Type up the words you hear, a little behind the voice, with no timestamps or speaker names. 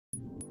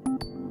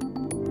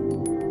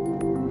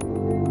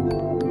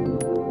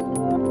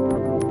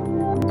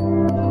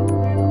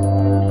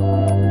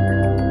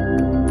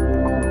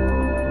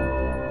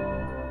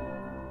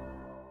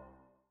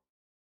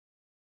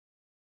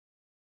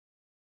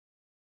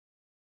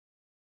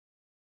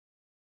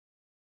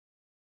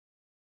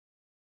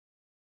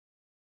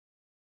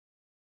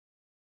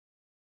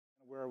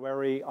We're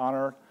very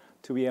honored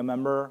to be a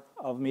member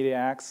of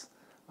MediaX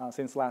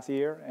since last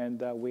year, and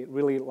we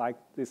really like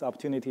this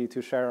opportunity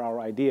to share our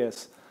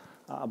ideas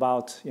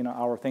about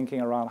our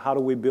thinking around how do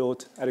we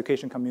build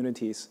education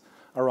communities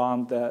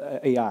around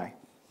AI.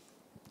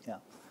 Yeah.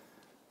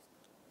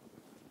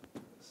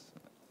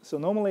 So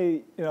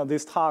normally,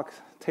 this talk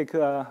take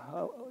a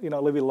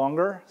little bit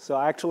longer. So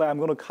actually, I'm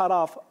going to cut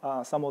off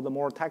some of the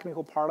more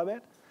technical part of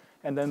it,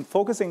 and then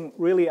focusing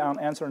really on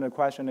answering the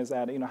question is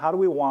that how do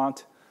we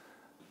want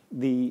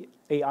the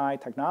AI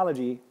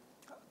technology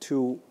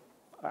to,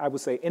 I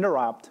would say,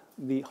 interrupt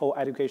the whole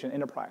education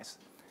enterprise.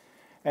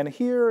 And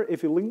here,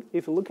 if you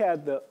look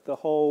at the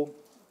whole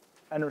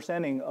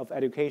understanding of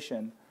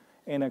education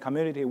in a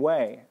community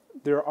way,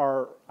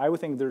 I would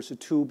think there's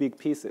two big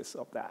pieces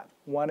of that.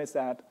 One is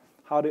that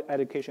how the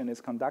education is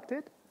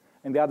conducted,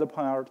 and the other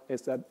part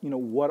is that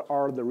what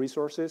are the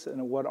resources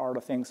and what are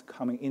the things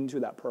coming into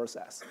that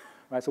process.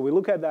 Right, so we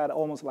look at that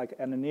almost like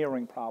an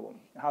engineering problem.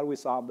 How do we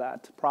solve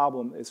that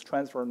problem is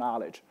transfer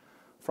knowledge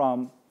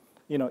from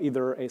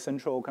either a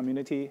central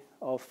community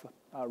of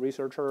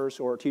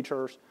researchers or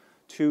teachers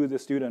to the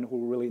student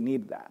who really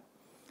need that.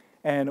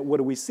 And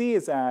what we see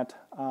is that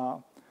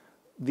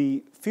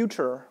the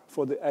future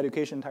for the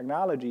education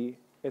technology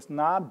is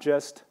not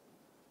just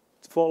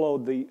follow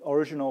the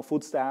original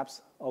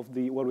footsteps of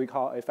what we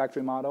call a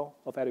factory model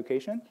of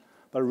education,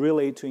 but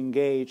really to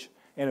engage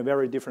in a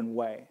very different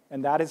way.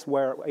 And that is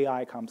where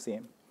AI comes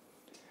in.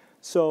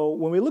 So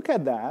when we look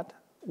at that,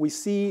 we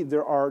see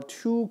there are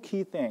two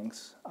key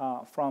things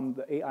from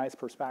the AI's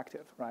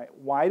perspective, right?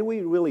 Why do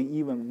we really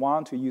even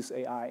want to use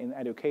AI in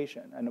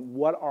education? And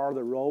what are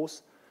the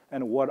roles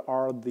and what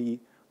are the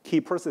key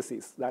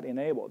processes that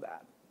enable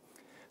that?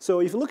 So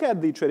if you look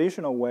at the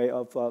traditional way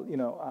of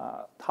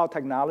how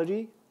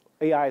technology,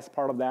 AI is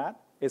part of that,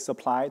 is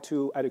applied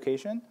to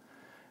education,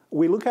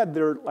 we look at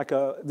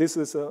this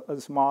is a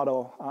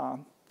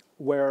model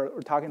where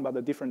we're talking about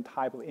the different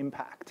type of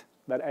impact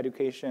that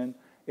education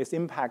is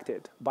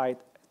impacted by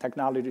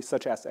technology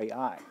such as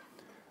AI.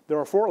 There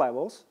are 4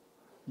 levels.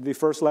 The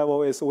first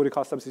level is what we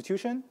call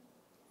substitution,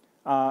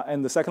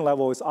 and the second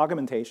level is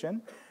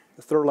augmentation.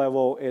 The third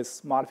level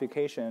is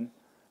modification,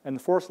 and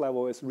the fourth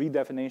level is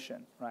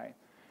redefinition, right?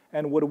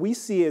 And what we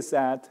see is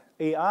that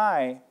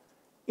AI,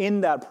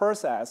 in that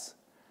process,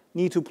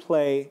 need to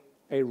play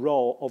a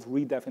role of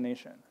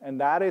redefinition. And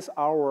that is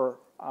our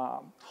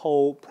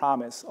whole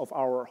promise of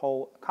our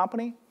whole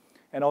company,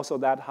 and also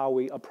that how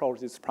we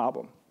approach this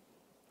problem.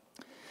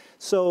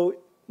 So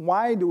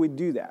why do we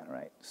do that,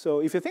 right? So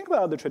if you think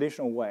about the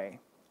traditional way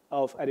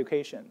of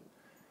education,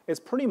 it's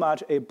pretty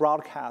much a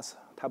broadcast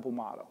type of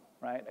model,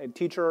 right? A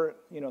teacher,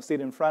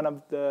 sit in front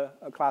of the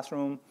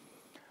classroom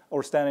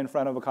or stand in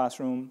front of a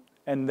classroom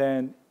and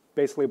then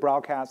basically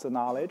broadcast the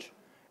knowledge,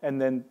 and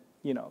then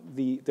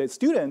the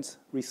students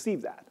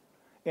receive that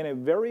in a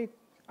very,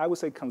 I would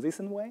say,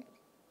 consistent way,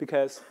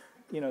 because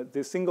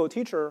the single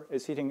teacher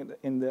is hitting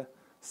in the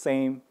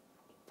same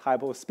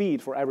type of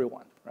speed for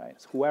everyone,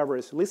 right? So whoever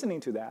is listening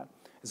to that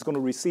is going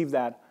to receive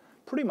that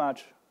pretty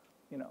much,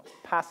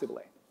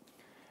 passively.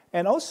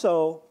 And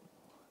also,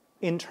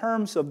 in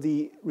terms of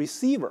the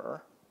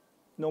receiver,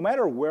 no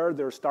matter where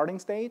their starting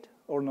state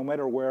or no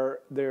matter where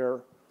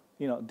their,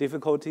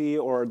 difficulty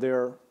or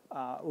their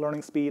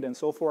learning speed and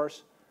so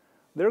forth,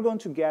 they're going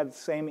to get the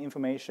same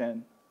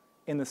information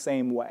in the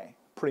same way,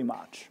 pretty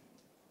much.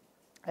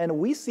 And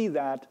we see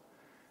that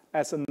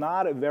as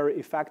not a very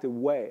effective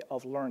way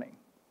of learning.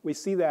 We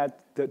see that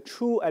the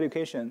true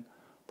education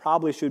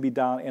probably should be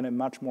done in a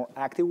much more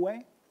active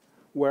way,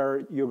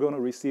 where you're going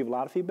to receive a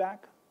lot of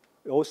feedback.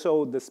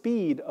 Also, the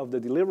speed of the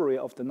delivery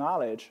of the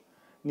knowledge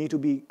need to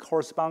be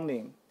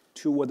corresponding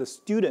to what the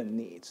student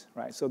needs,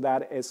 right? So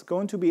that is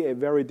going to be a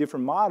very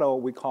different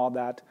model. We call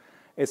that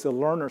it's a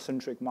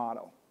learner-centric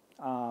model.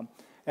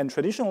 And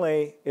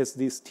traditionally, it's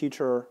this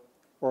teacher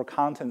or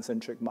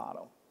content-centric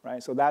model,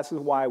 right? So that's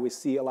why we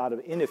see a lot of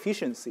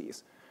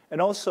inefficiencies.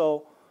 And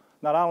also,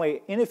 not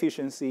only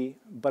inefficiency,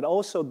 but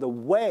also the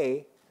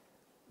way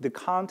the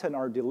content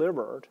are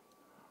delivered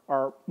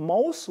are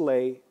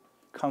mostly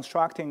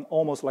constructing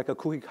almost like a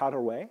cookie-cutter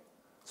way.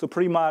 So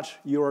pretty much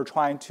you're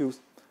trying to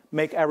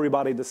make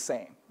everybody the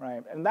same,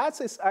 right? And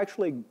that's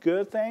actually a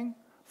good thing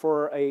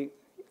for a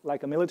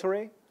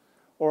military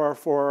or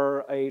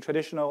for a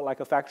traditional,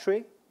 like a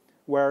factory,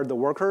 where the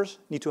workers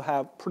need to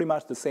have pretty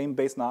much the same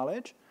base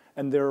knowledge,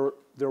 and their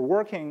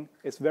working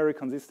is very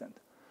consistent.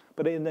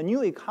 But in the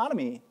new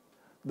economy,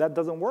 that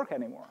doesn't work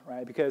anymore,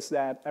 right? Because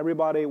that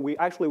everybody, we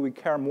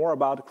care more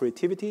about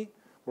creativity,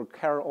 we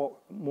care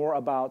more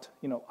about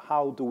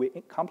how do we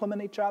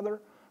complement each other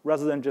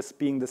rather than just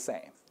being the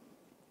same.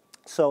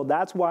 So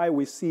that's why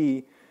we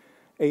see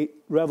a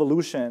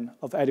revolution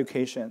of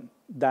education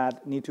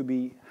that need to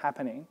be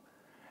happening,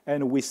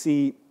 and we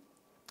see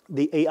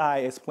the AI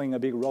is playing a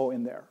big role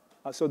in there.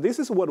 So this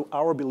is what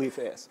our belief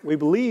is. We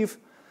believe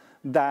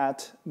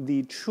that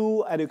the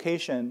true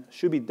education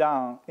should be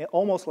done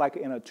almost like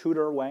in a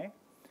tutor way,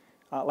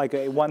 like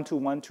a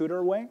one-to-one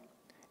tutor way.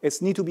 It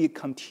needs to be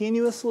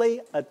continuously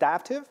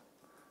adaptive,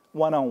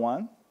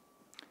 one-on-one,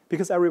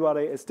 because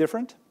everybody is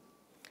different.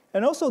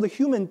 And also the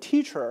human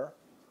teacher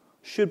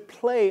should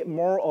play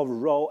more of a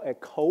role as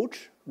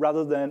coach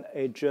rather than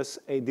just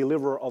a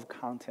deliverer of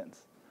content.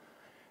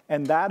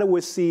 And that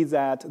we see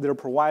that they're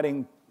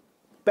providing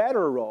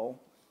better role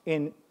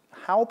in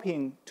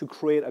helping to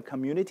create a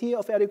community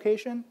of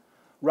education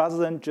rather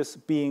than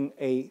just being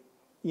a,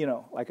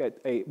 like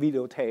a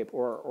videotape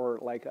or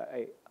like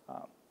a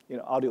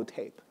audio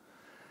tape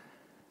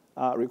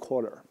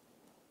recorder.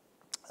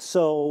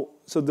 So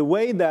the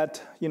way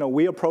that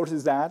we approach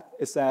is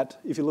that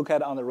if you look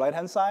at it on the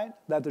right-hand side,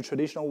 that's the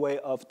traditional way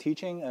of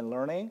teaching and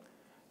learning,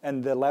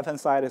 and the left-hand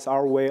side is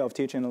our way of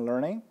teaching and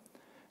learning.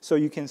 So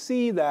you can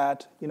see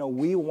that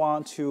we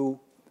want to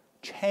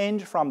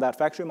change from that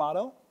factory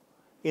model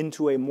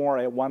into a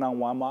more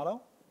one-on-one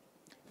model.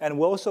 And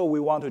we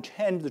want to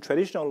change the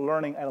traditional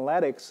learning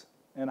analytics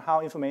and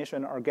how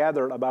information are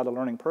gathered about the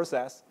learning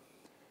process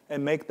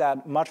and make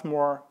that much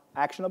more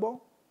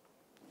actionable.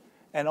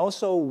 And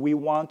also, we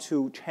want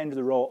to change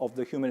the role of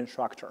the human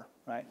instructor,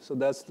 right? So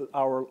that's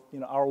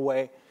our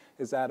way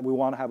is that we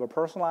want to have a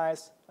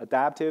personalized,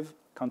 adaptive,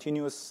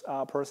 continuous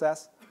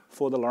process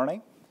for the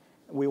learning.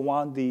 We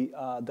want the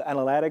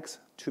analytics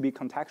to be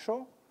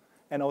contextual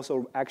and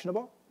also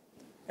actionable.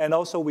 And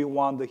also, we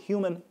want the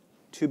human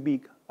to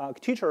be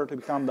teacher to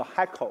become the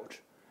head coach,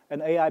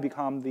 and AI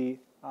become the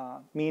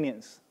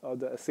minions or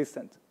the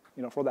assistant,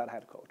 for that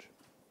head coach.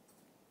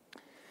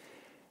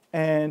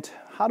 And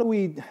how do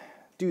we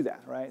do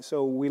that, right?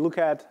 So we look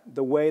at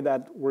the way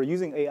that we're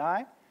using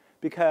AI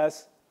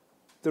because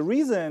the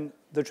reason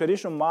the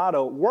traditional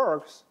model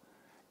works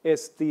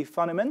is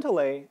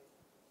fundamentally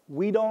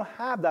we don't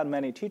have that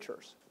many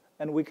teachers,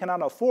 and we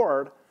cannot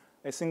afford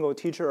a single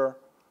teacher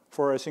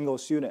for a single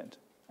student.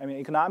 I mean,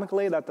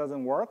 economically, that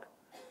doesn't work.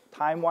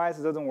 Time-wise,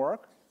 it doesn't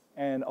work.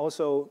 And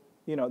also,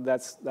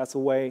 that's a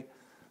way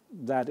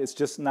that it's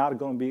just not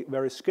going to be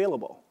very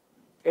scalable.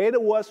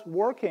 It was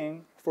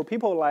working for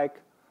people like,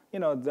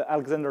 the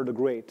Alexander the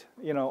Great,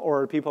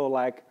 or people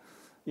like,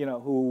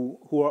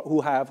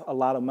 who have a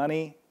lot of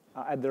money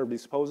at their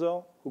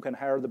disposal, who can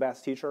hire the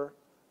best teacher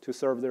to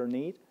serve their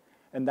need.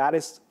 And that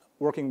is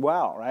working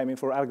well, right? I mean,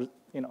 for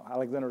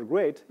Alexander the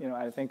Great,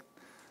 I think,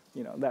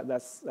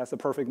 that's a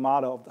perfect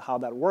model of how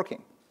that's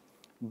working.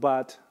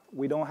 But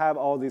we don't have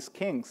all these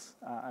kings.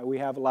 We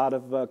have a lot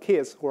of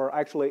kids who are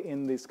actually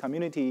in this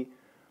community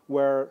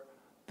where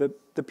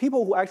the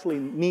people who actually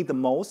need the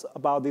most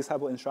about this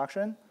type of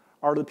instruction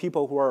are the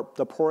people who are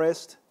the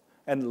poorest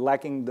and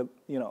lagging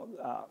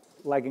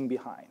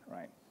behind,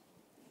 right?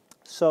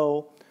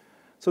 So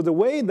the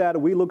way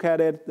that we look at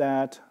it,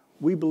 that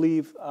we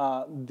believe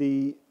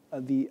the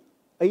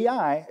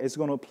AI is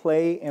going to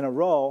play in a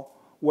role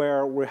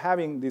where we're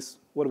having this,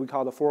 what we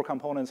call the 4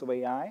 components of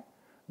AI,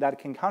 that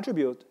can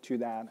contribute to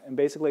that, and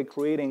basically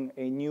creating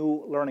a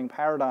new learning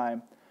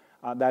paradigm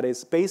that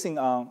is basing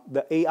on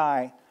the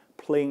AI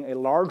playing a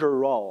larger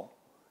role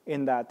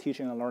in that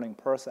teaching and learning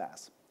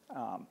process.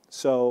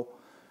 So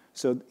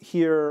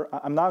here,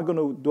 I'm not going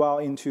to dwell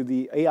into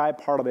the AI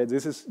part of it.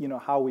 This is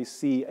how we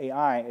see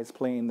AI is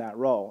playing that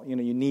role. You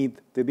need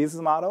the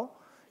business model,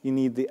 you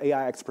need the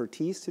AI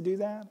expertise to do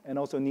that, and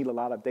also need a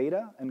lot of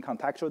data and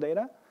contextual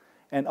data,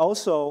 and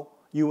also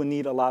you will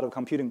need a lot of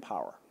computing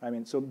power. I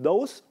mean, so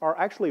those are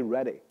actually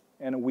ready,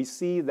 and we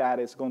see that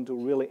it's going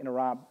to really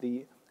interrupt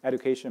the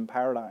education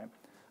paradigm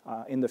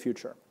in the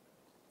future.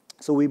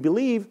 So we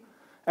believe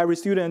every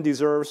student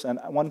deserves a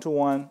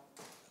one-to-one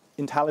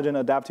intelligent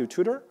adaptive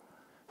tutor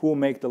who will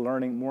make the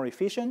learning more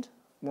efficient,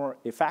 more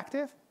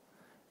effective,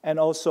 and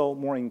also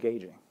more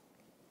engaging.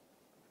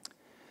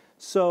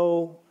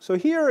 So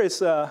here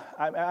is,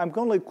 I'm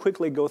going to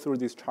quickly go through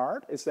this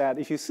chart, is that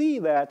if you see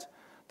that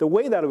the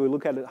way that we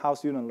look at how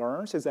student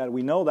learns is that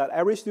we know that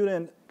every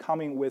student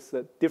coming with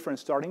a different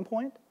starting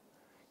point,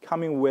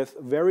 coming with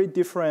very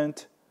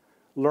different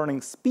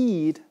learning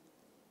speed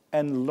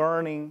and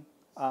learning,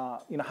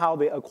 how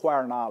they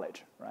acquire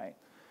knowledge, right?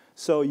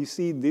 So you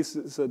see this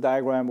is a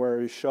diagram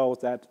where it shows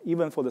that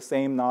even for the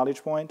same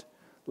knowledge point,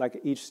 like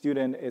each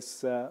student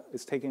is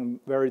taking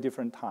very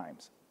different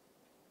times.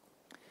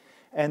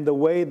 And the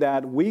way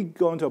that we're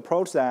going to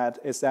approach that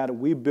is that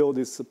we build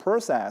this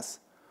process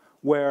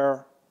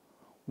where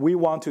we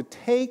want to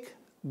take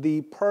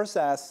the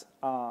process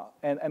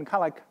and kind of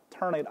like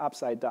turn it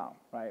upside down,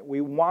 right?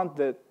 We want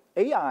the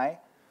AI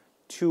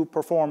to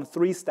perform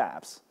 3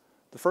 steps.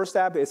 The first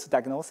step is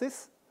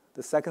diagnosis.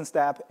 The second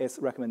step is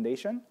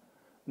recommendation.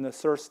 And the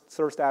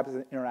third step is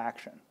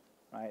interaction,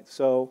 right?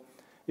 So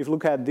if you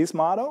look at this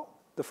model,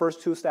 the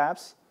first 2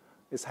 steps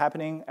is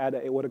happening at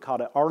what we call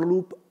the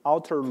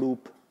outer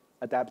loop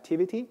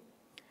adaptivity.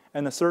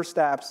 And the third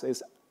step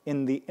is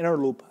in the inner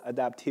loop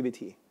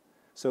adaptivity.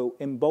 So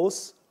in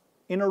both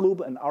inner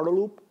loop and outer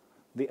loop,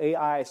 the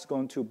AI is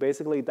going to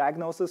basically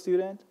diagnose the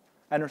student,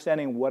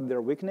 understanding what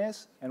their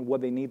weakness and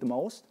what they need the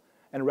most,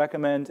 and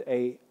recommend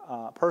a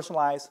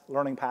personalized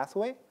learning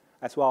pathway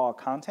as well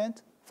as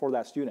content for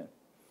that student.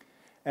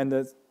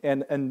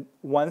 And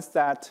once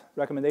that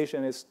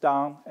recommendation is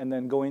done, and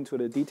then go into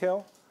the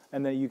detail,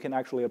 and then you can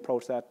actually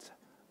approach that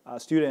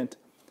student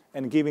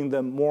and giving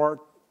them more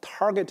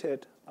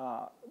targeted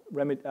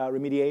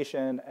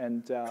remediation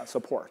and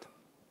support.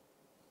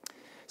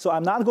 So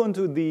I'm not going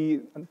to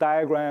the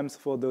diagrams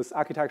for those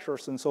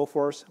architectures and so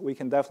forth. We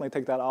can definitely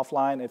take that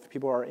offline if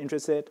people are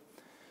interested.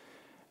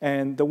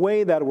 And the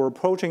way that we're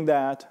approaching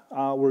that,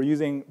 we're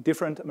using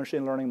different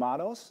machine learning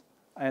models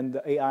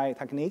and AI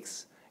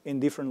techniques in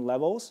different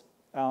levels.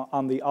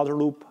 On the outer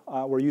loop,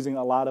 we're using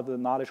a lot of the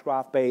knowledge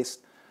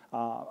graph-based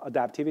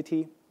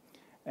adaptivity.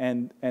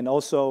 And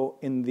also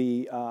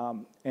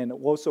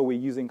we're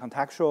using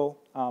contextual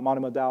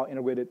multimodal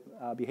integrated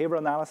behavior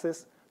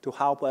analysis to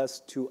help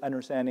us to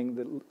understanding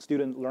the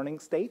student learning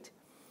state,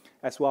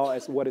 as well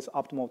as what is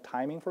optimal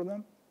timing for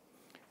them.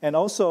 And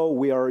also,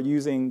 we are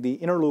using the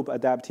inner loop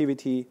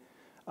adaptivity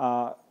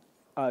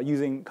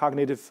using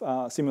cognitive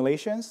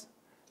simulations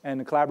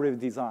and collaborative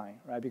design,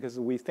 right? Because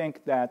we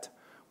think that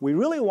we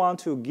really want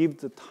to give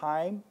the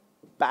time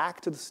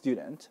back to the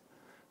student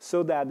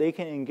so that they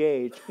can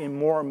engage in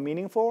more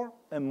meaningful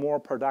and more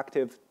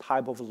productive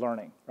type of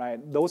learning, right?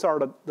 Those are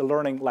the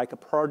learning like a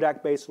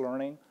project-based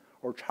learning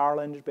or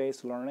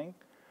challenge-based learning,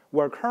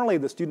 where currently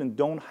the students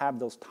don't have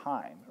those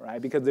time,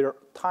 right? Because their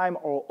time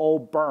are all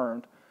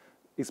burned,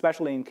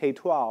 especially in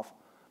K-12,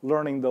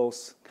 learning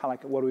those kind of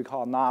like what we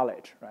call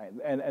knowledge, right?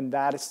 And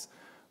that is,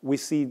 we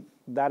see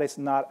that is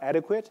not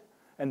adequate,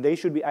 and they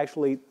should be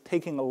actually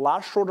taking a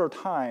lot shorter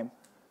time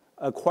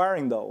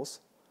acquiring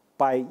those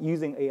by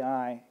using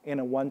AI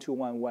in a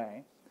one-to-one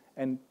way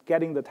and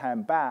getting the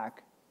time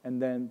back and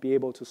then be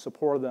able to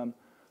support them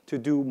to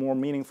do more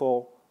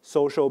meaningful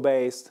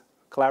social-based,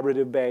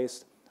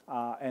 collaborative-based,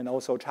 and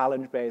also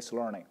challenge-based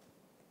learning.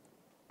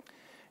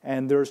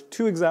 And there's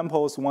two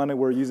examples. One,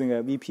 we're using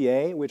a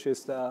VPA, which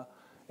is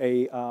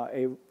we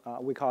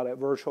call it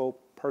virtual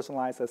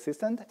personalized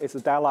assistant. It's a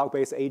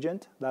dialogue-based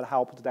agent that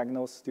helps to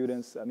diagnose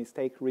students'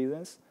 mistake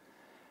reasons.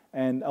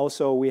 And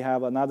also, we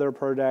have another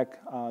project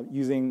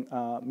using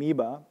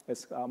MIBA.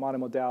 It's a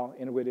multimodal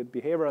integrated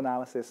behavior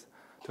analysis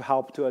to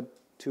help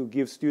to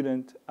give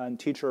student and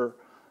teacher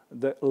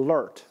the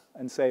alert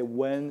and say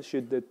when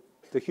should the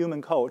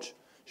human coach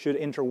should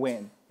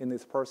intervene in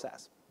this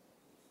process.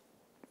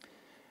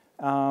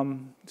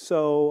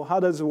 So how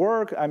does it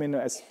work? I mean,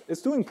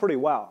 it's doing pretty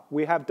well.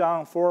 We have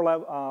done four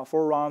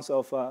rounds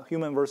of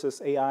human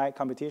versus AI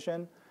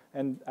competition,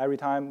 and every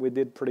time we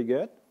did pretty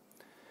good.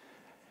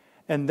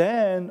 And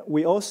then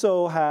we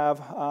also have,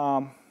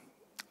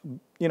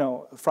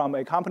 from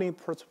a company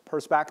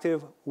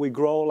perspective, we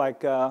grow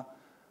like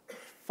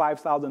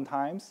 5,000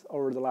 times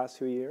over the last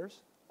 2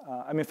 years.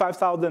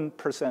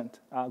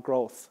 5,000%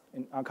 growth,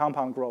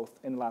 compound growth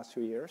in the last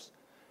 2 years.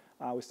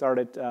 We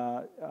started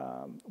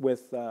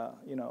with a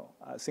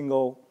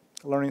single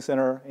learning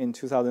center in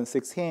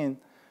 2016.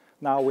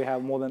 Now we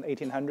have more than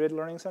 1,800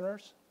 learning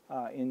centers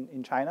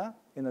in China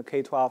in the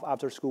K-12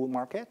 after-school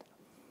market.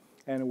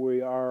 And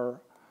we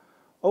are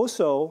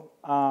also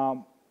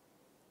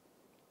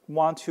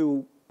want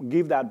to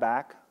give that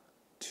back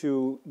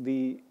to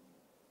the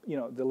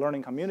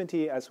learning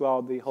community as well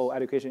as the whole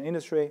education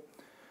industry.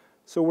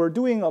 So we're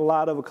doing a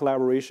lot of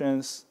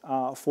collaborations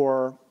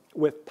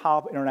with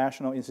top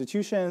international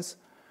institutions.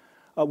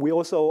 We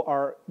also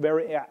are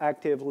very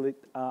actively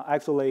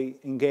actually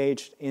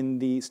engaged in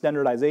the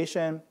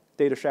standardization,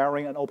 data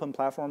sharing, and open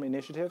platform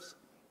initiatives.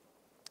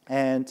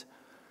 And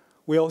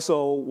we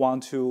also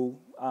want to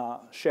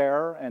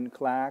share and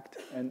collect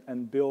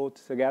and build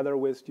together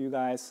with you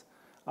guys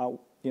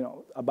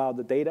about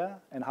the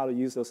data and how to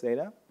use those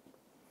data.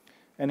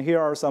 And here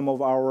are some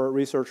of our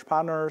research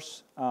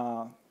partners.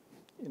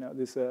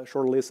 This is a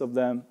short list of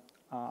them.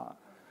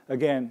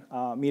 Again,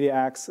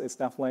 MediaX is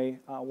definitely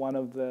one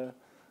of the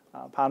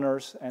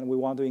partners, and we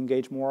want to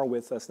engage more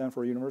with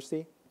Stanford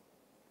University.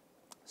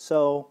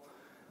 So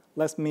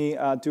let me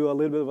do a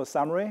little bit of a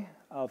summary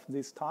of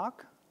this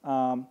talk.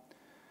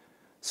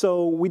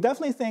 So we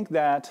definitely think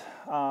that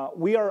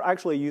we are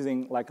actually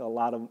using like a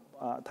lot of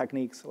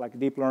techniques like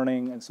deep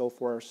learning and so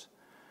forth.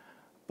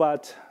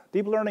 But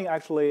deep learning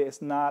actually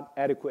is not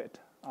adequate.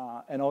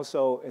 And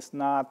also it's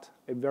not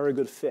a very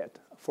good fit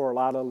for a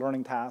lot of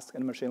learning tasks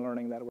and machine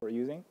learning that we're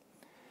using.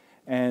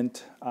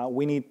 And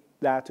we need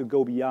that to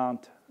go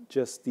beyond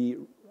just the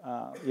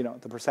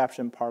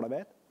perception part of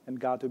it and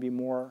got to be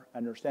more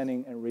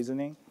understanding and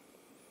reasoning.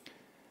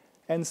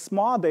 And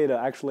small data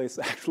actually is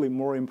actually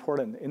more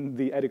important in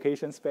the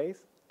education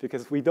space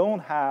because we don't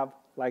have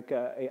like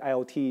a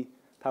IoT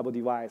type of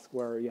device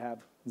where you have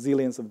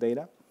zillions of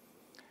data.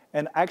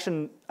 And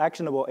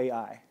actionable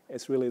AI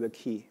is really the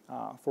key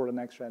for the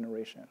next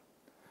generation.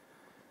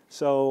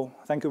 So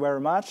thank you very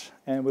much,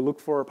 and we look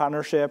for a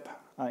partnership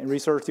in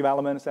research,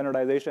 development,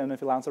 standardization, and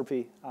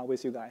philanthropy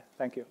with you guys.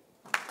 Thank you.